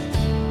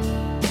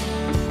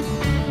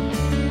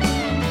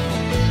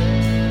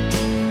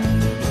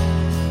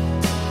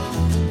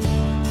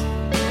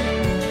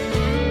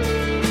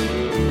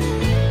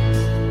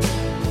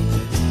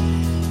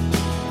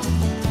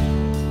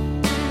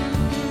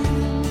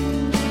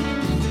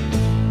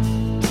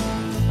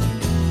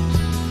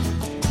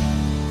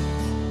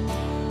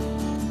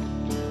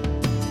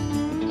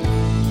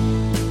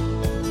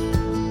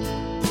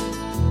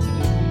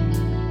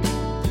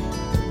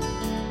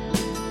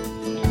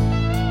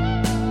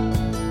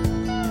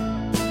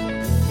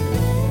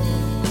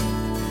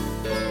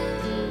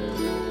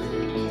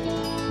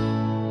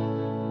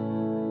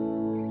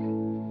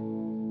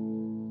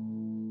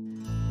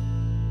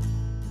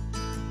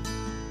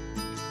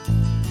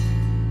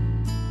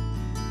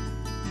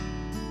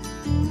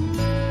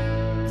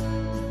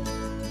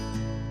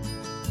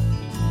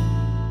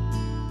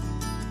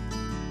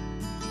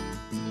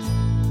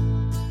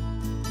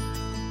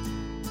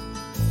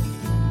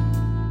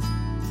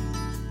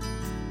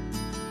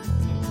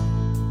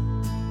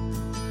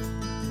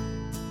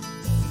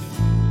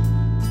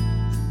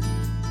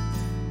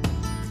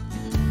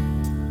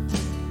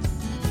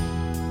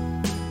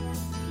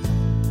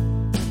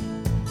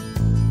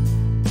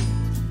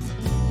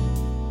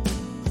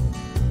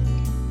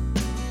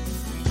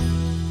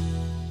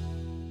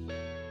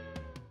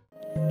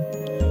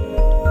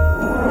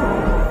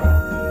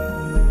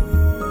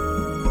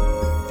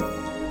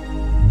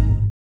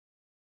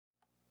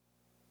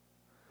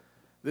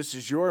This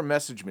is your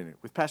Message Minute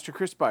with Pastor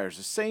Chris Byers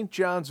of St.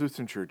 John's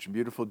Lutheran Church in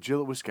beautiful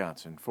Gillett,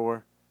 Wisconsin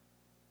for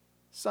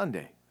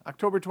Sunday,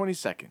 October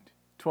 22nd,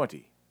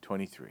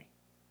 2023.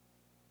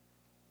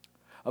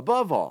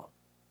 Above all,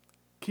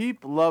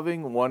 keep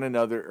loving one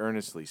another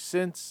earnestly,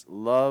 since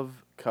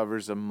love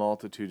covers a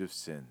multitude of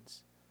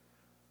sins.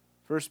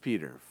 1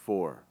 Peter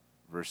 4,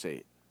 verse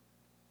 8.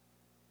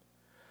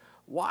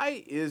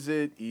 Why is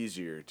it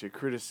easier to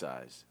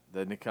criticize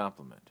than to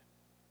compliment?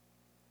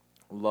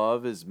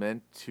 Love is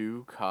meant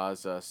to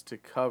cause us to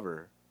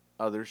cover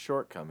other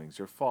shortcomings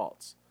or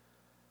faults,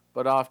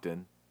 but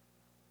often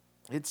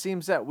it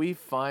seems that we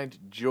find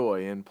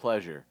joy and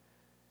pleasure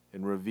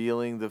in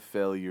revealing the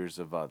failures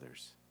of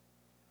others.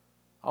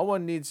 All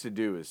one needs to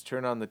do is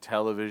turn on the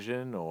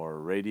television or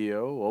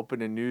radio,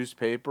 open a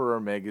newspaper or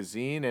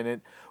magazine, and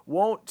it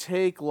won't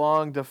take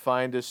long to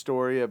find a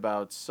story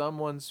about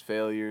someone's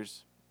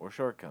failures or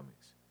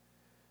shortcomings.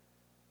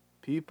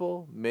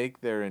 People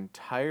make their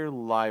entire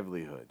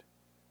livelihood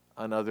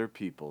on other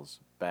people's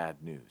bad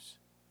news.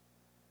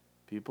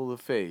 People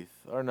of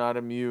faith are not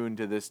immune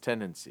to this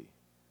tendency,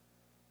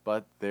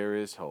 but there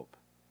is hope.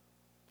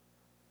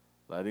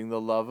 Letting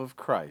the love of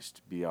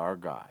Christ be our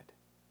guide,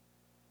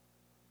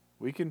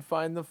 we can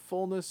find the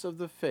fullness of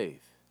the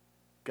faith,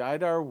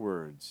 guide our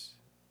words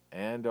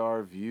and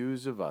our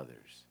views of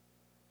others,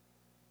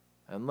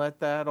 and let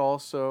that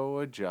also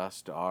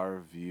adjust our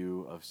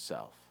view of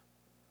self.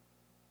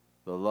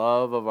 The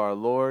love of our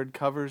Lord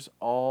covers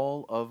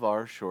all of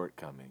our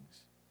shortcomings.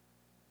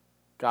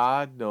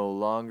 God no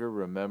longer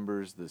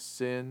remembers the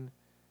sin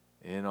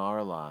in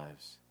our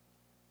lives,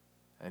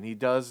 and He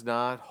does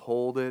not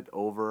hold it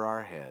over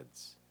our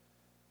heads,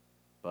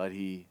 but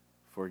He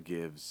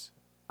forgives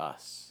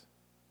us.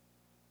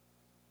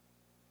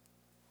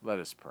 Let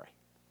us pray.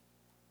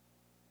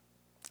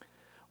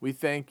 We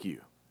thank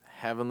you,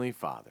 Heavenly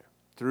Father,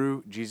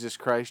 through Jesus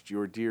Christ,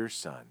 your dear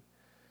Son,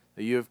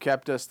 that you have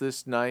kept us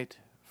this night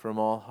from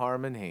all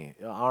harm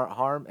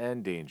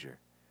and danger.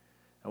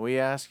 And we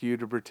ask you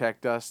to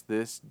protect us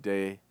this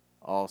day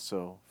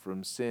also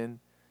from sin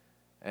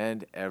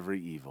and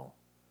every evil,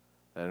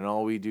 that in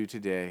all we do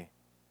today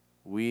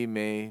we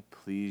may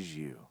please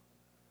you.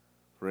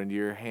 For into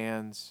your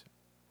hands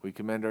we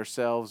commend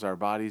ourselves, our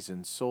bodies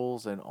and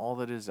souls, and all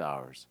that is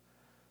ours.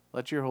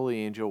 Let your holy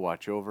angel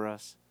watch over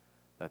us,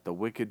 that the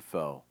wicked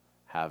foe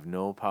have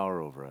no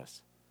power over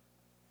us.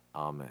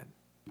 Amen.